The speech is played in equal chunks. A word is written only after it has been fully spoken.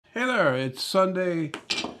Hey there, it's Sunday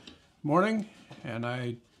morning and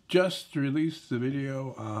I just released the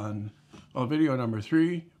video on, video number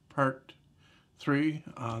 3, part 3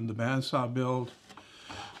 on the bandsaw build,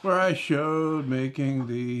 where I showed making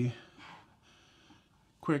the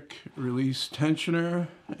quick release tensioner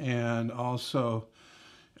and also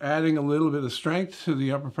adding a little bit of strength to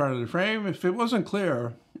the upper part of the frame. If it wasn't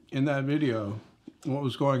clear in that video what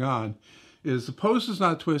was going on, is the post is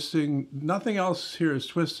not twisting, nothing else here is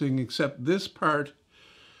twisting except this part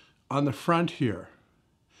on the front here.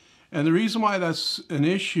 And the reason why that's an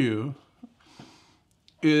issue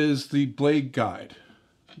is the blade guide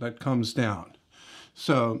that comes down.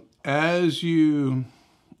 So as you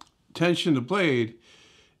tension the blade,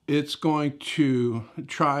 it's going to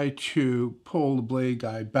try to pull the blade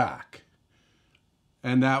guide back.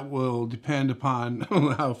 And that will depend upon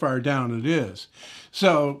how far down it is.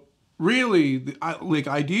 So really, like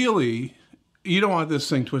ideally, you don't want this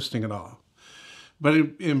thing twisting at all. But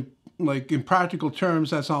in practical terms,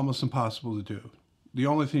 that's almost impossible to do. The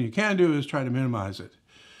only thing you can do is try to minimize it.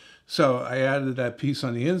 So I added that piece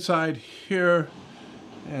on the inside here,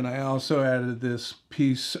 and I also added this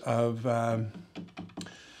piece of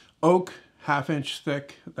oak, 1/2 inch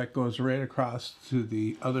thick, that goes right across to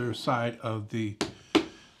the other side of the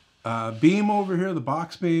beam over here, the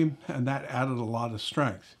box beam, and that added a lot of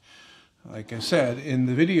strength. Like I said in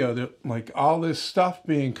the video, that like all this stuff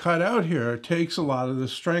being cut out here takes a lot of the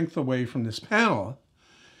strength away from this panel.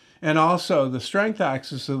 And also the strength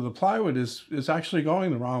axis of the plywood is actually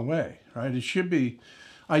going the wrong way, right? It should be,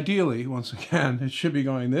 ideally, once again, it should be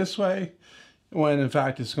going this way, when in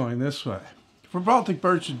fact it's going this way. For Baltic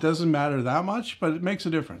birch, it doesn't matter that much, but it makes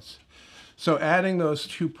a difference. So adding those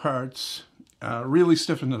two parts really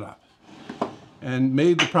stiffened it up and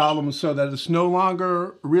made the problem so that it's no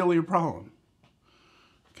longer really a problem.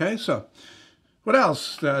 Okay, so what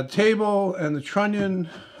else? The table and the trunnion.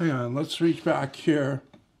 Hang on, let's reach back here,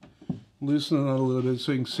 loosen it a little bit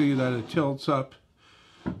so you can see that it tilts up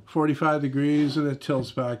 45 degrees and it tilts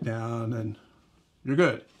back down, and you're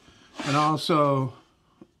good. And also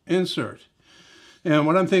insert. And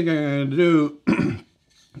what I'm thinking I'm going to do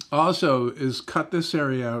also is cut this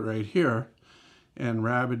area out right here and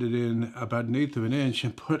rabbit it in about 1/8 of an inch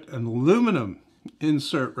and put an aluminum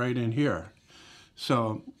insert right in here.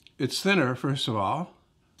 So it's thinner, first of all,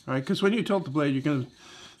 right? Because when you tilt the blade, you're going to,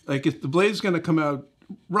 like, if the blade's going to come out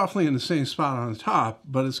roughly in the same spot on the top,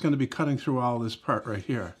 but it's going to be cutting through all this part right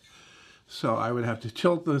here. So I would have to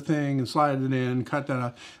tilt the thing and slide it in, cut that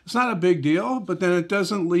out. It's not a big deal, but then it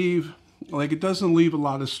doesn't leave, like, it doesn't leave a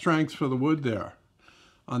lot of strength for the wood there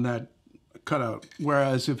on that cutout.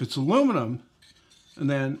 Whereas if it's aluminum, and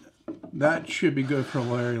then that should be good for a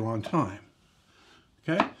very long time.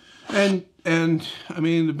 Okay, and I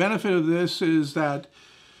mean, the benefit of this is that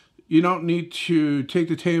you don't need to take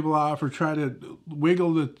the table off or try to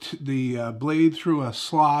wiggle the blade through a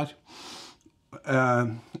slot,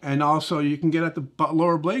 and also you can get at the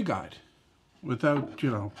lower blade guide without, you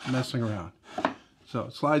know, messing around. So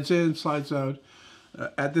it slides in, slides out.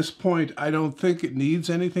 At this point, I don't think it needs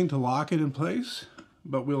anything to lock it in place,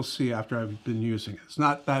 but we'll see after I've been using it. It's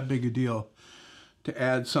not that big a deal to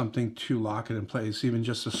add something to lock it in place, even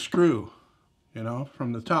just a screw, you know,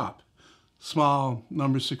 from the top. Small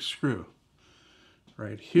number 6 screw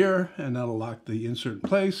right here, and that'll lock the insert in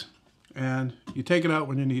place. And you take it out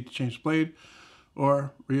when you need to change the blade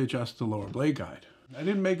or readjust the lower blade guide. I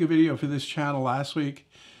didn't make a video for this channel last week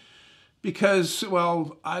because,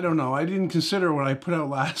 well, I don't know. I didn't consider what I put out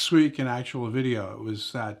last week an actual video. It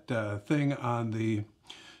was that thing on the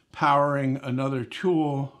powering another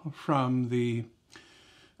tool from the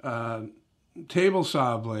table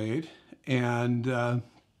saw blade. And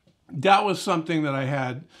that was something that I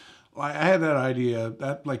had that idea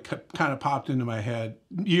that like kind of popped into my head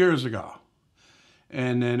years ago.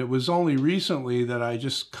 And then it was only recently that I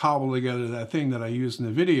just cobbled together that thing that I used in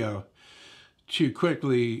the video to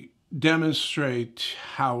quickly demonstrate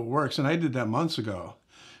how it works. And I did that months ago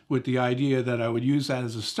with the idea that I would use that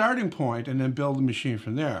as a starting point and then build the machine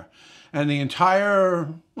from there. And the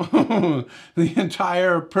entire the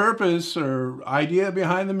entire purpose or idea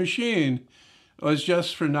behind the machine was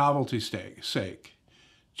just for novelty's sake.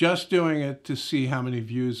 Just doing it to see how many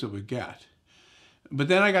views it would get. But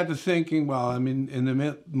then I got to thinking, well, I mean, in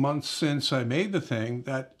the months since I made the thing,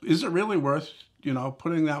 that is it really worth, you know,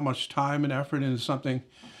 putting that much time and effort into something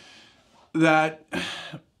that,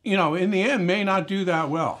 you know, in the end may not do that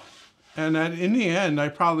well. And that in the end, I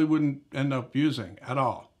probably wouldn't end up using at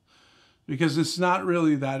all, because it's not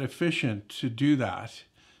really that efficient to do that,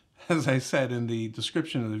 as I said in the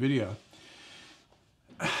description of the video.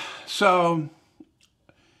 So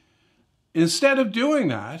instead of doing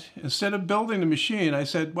that, instead of building the machine, I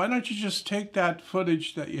said, why don't you just take that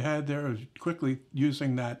footage that you had there, quickly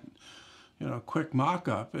using that, quick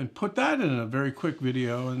mock-up, and put that in a very quick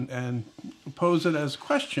video and pose it as a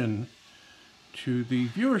question to the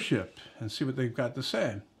viewership and see what they've got to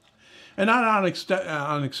say. And not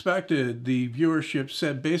unexpected, the viewership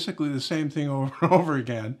said basically the same thing over and over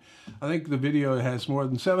again. I think the video has more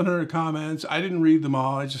than 700 comments. I didn't read them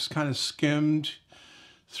all. I just kind of skimmed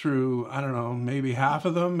through, I don't know, maybe half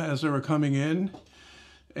of them as they were coming in.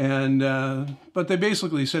 And but they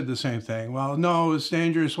basically said the same thing. Well, no, it's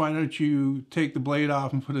dangerous. Why don't you take the blade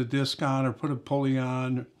off and put a disc on, or put a pulley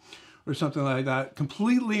on, or something like that?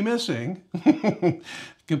 Completely missing,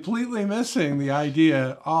 completely missing the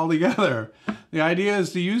idea altogether. The idea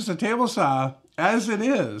is to use the table saw as it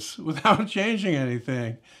is without changing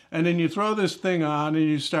anything. And then you throw this thing on and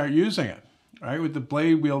you start using it, right? With the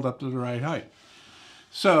blade wheeled up to the right height.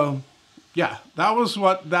 So yeah, that was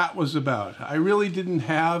what that was about. I really didn't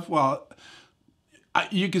have, well,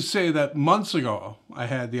 you could say that months ago I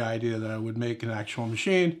had the idea that I would make an actual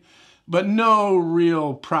machine, but no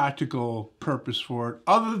real practical purpose for it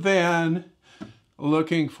other than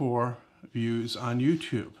looking for views on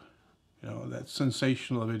YouTube. That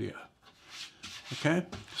sensational video. Okay,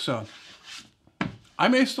 so I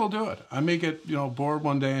may still do it. I may get, bored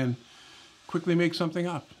one day and quickly make something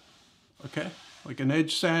up. Okay, like an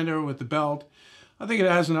edge sander with the belt. I think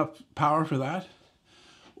it has enough power for that.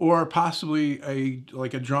 Or possibly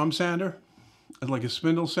like a drum sander, like a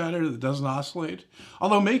spindle sander that doesn't oscillate.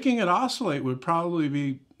 Although making it oscillate would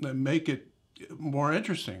probably make it more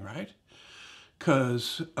interesting, right?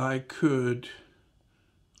 Because I could,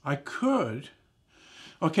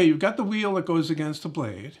 okay, you've got the wheel that goes against the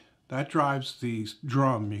blade. That drives the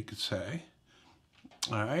drum, you could say.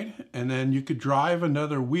 All right, and then you could drive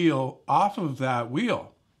another wheel off of that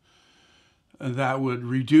wheel. And that would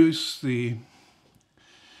reduce the,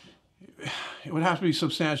 it would have to be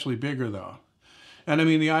substantially bigger though. And I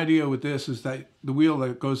mean, the idea with this is that the wheel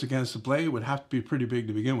that goes against the blade would have to be pretty big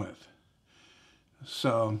to begin with.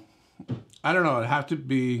 So, I don't know, there'd have to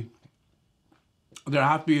be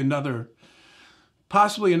another,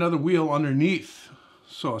 possibly another wheel underneath.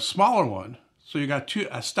 So a smaller one. So you got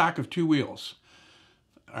a stack of 2 wheels.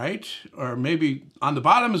 All right, or maybe on the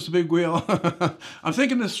bottom is the big wheel. I'm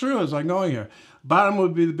thinking this through as I'm going here. Bottom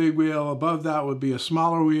would be the big wheel, above that would be a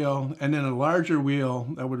smaller wheel, and then a larger wheel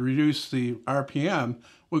that would reduce the RPM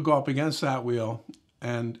would go up against that wheel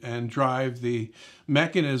and drive the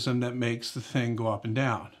mechanism that makes the thing go up and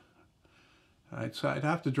down. All right, so I'd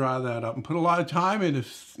have to draw that up and put a lot of time in,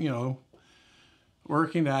 if,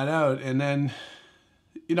 working that out. And then,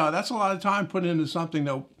 that's a lot of time put into something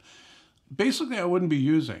that basically I wouldn't be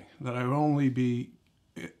using, that I would only be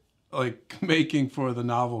like making for the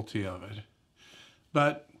novelty of it.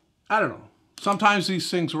 But I don't know. Sometimes these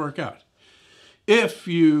things work out if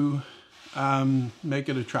you make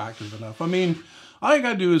it attractive enough. I mean, all you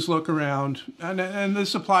gotta do is look around, and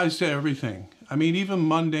this applies to everything. I mean, even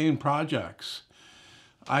mundane projects.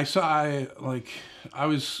 I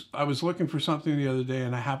was looking for something the other day,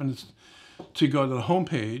 and I happened to go to the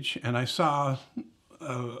homepage, and I saw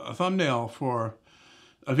a thumbnail for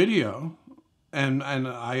a video, and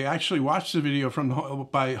I actually watched the video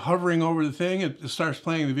by hovering over the thing. It starts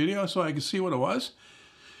playing the video so I could see what it was.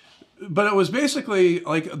 But it was basically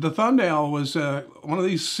like the thumbnail was one of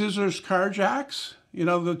these scissors car jacks,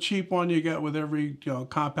 the cheap one you get with every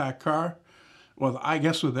compact car. Well, I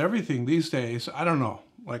guess with everything these days, I don't know.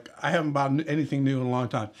 Like, I haven't bought anything new in a long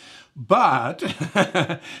time. But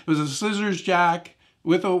it was a scissors jack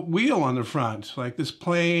with a wheel on the front, like this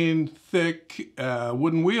plain, thick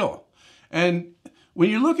wooden wheel. And when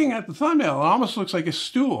you're looking at the thumbnail, it almost looks like a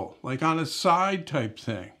stool, like on a side type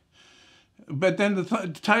thing. But then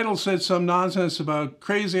the title said some nonsense about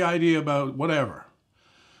crazy idea about whatever.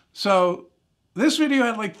 So this video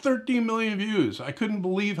had like 13 million views. I couldn't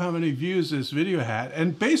believe how many views this video had.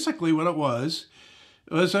 And basically what it was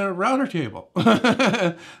a router table.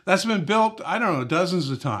 That's been built, I don't know, dozens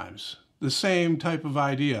of times. The same type of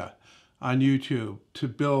idea on YouTube to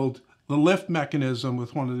build the lift mechanism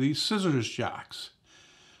with one of these scissors jacks,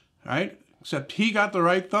 right? Except he got the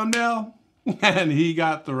right thumbnail and he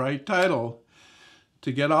got the right title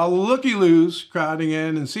to get all the looky-loos crowding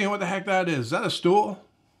in and seeing what the heck that is. Is that a stool?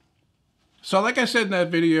 So like I said in that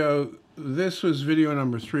video, this was video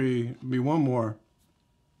number 3, there'll be one more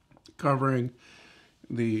covering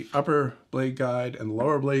the upper blade guide and the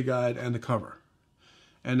lower blade guide and the cover.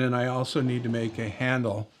 And then I also need to make a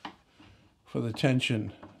handle for the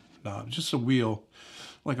tension knob, just a wheel,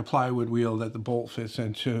 like a plywood wheel that the bolt fits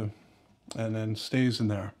into and then stays in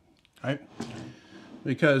there. right?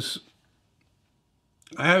 Because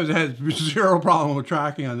I have had zero problem with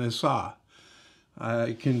tracking on this saw.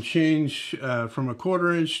 I can change from a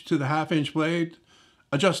 1/4 inch to the 1/2 inch blade,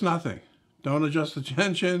 adjust nothing. Don't adjust the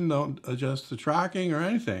tension, don't adjust the tracking or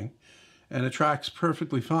anything, and it tracks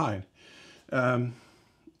perfectly fine.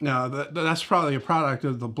 Now, that's probably a product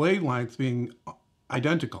of the blade length being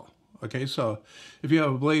identical. Okay, so if you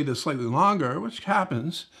have a blade that's slightly longer, which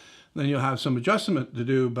happens, then you'll have some adjustment to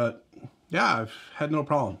do, but yeah, I've had no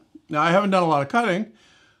problem. Now, I haven't done a lot of cutting.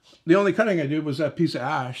 The only cutting I did was that piece of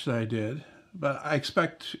ash that I did, but I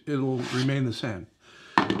expect it'll remain the same.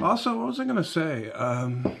 Also, what was I going to say?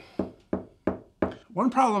 One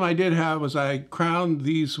problem I did have was I crowned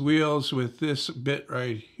these wheels with this bit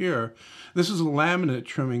right here. This is a laminate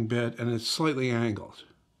trimming bit, and it's slightly angled.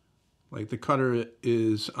 Like the cutter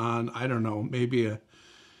is on, I don't know, maybe a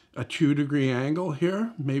 2-degree angle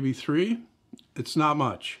here, maybe 3. It's not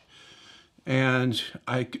much. And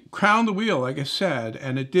I crowned the wheel, like I said,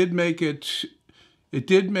 and it did make it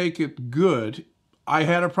good. I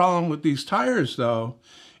had a problem with these tires, though,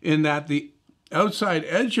 in that the outside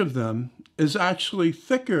edge of them is actually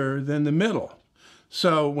thicker than the middle.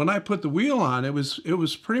 So when I put the wheel on, it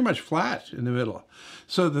was pretty much flat in the middle.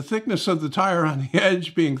 So the thickness of the tire on the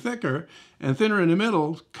edge being thicker and thinner in the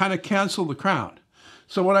middle kind of canceled the crown.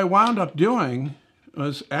 So what I wound up doing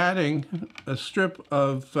was adding a strip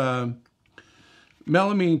of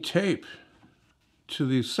melamine tape to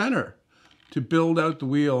the center to build out the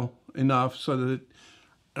wheel enough so that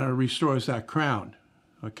it restores that crown.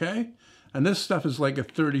 Okay? And this stuff is like a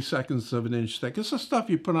 32 of an inch thick. It's the stuff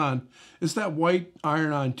you put on, it's that white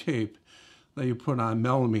iron-on tape that you put on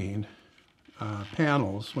melamine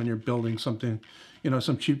panels when you're building something, you know,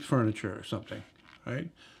 some cheap furniture or something, right?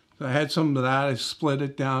 So I had some of that. I split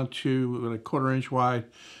it down to a 1/4 inch wide,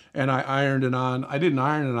 and I ironed it on. I didn't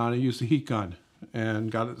iron it on, I used a heat gun and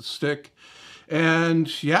got it to stick.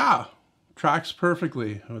 And yeah, tracks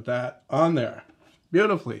perfectly with that on there.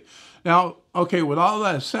 Beautifully. Now, okay, with all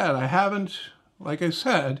that said, I haven't, like I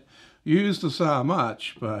said, used the saw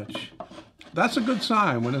much, but that's a good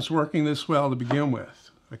sign when it's working this well to begin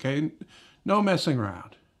with, okay? No messing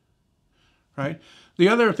around, right? The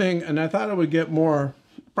other thing, and I thought it would get more,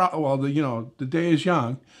 well, the day is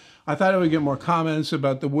young, I thought it would get more comments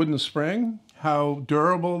about the wooden spring, how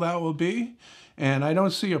durable that will be, and I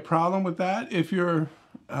don't see a problem with that if you're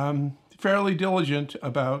fairly diligent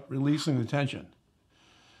about releasing the tension.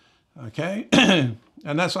 Okay,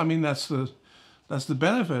 and that's the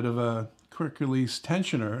benefit of a quick release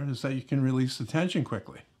tensioner, is that you can release the tension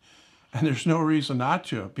quickly, and there's no reason not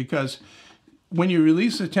to, because when you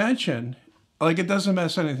release the tension, like, it doesn't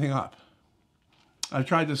mess anything up. I've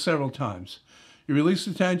tried this several times. You release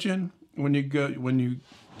the tension, when you're going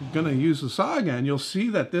to use the saw again, you'll see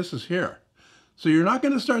that this is here. So you're not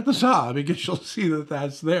going to start the saw because you'll see that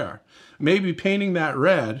that's there. Maybe painting that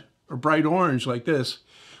red or bright orange like this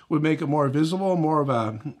would make it more visible, more of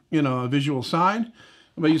a, a visual sign.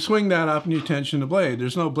 But you swing that up and you tension the blade.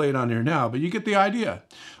 There's no blade on here now, but you get the idea.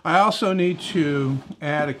 I also need to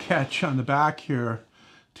add a catch on the back here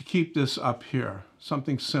to keep this up here.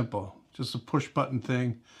 Something simple, just a push button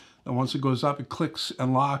thing. And once it goes up, it clicks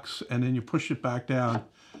and locks, and then you push it back down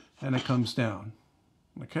and it comes down,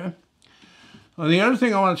 okay? Well, the other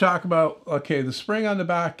thing I want to talk about, okay, the spring on the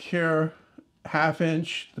back here, 1/2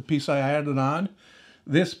 inch, the piece I added on.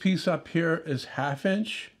 This piece up here is 1/2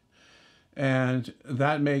 inch, and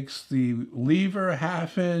that makes the lever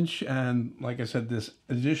 1/2 inch, and like I said, this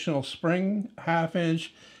additional spring 1/2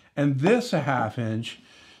 inch, and this 1/2 inch.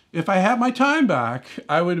 If I had my time back,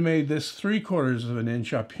 I would have made this 3/4 of an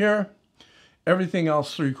inch up here, everything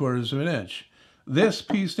else 3/4 of an inch. This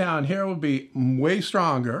piece down here would be way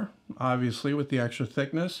stronger, obviously, with the extra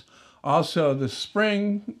thickness. Also, the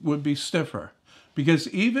spring would be stiffer, because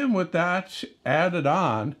even with that added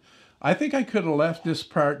on, I think I could have left this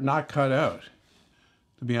part not cut out,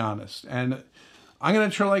 to be honest. And I'm going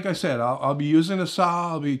to try, like I said, I'll be using a saw,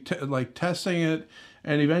 I'll be testing it,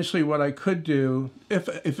 and eventually what I could do,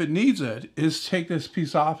 if it needs it, is take this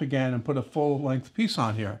piece off again and put a full-length piece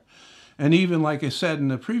on here. And even, like I said in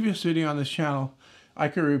the previous video on this channel, I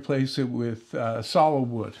could replace it with solid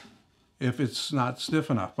wood if it's not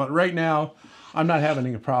stiff enough. But right now, I'm not having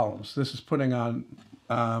any problems. This is putting on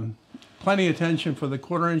plenty of tension for the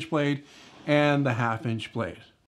 1/4 inch blade and the 1/2 inch blade.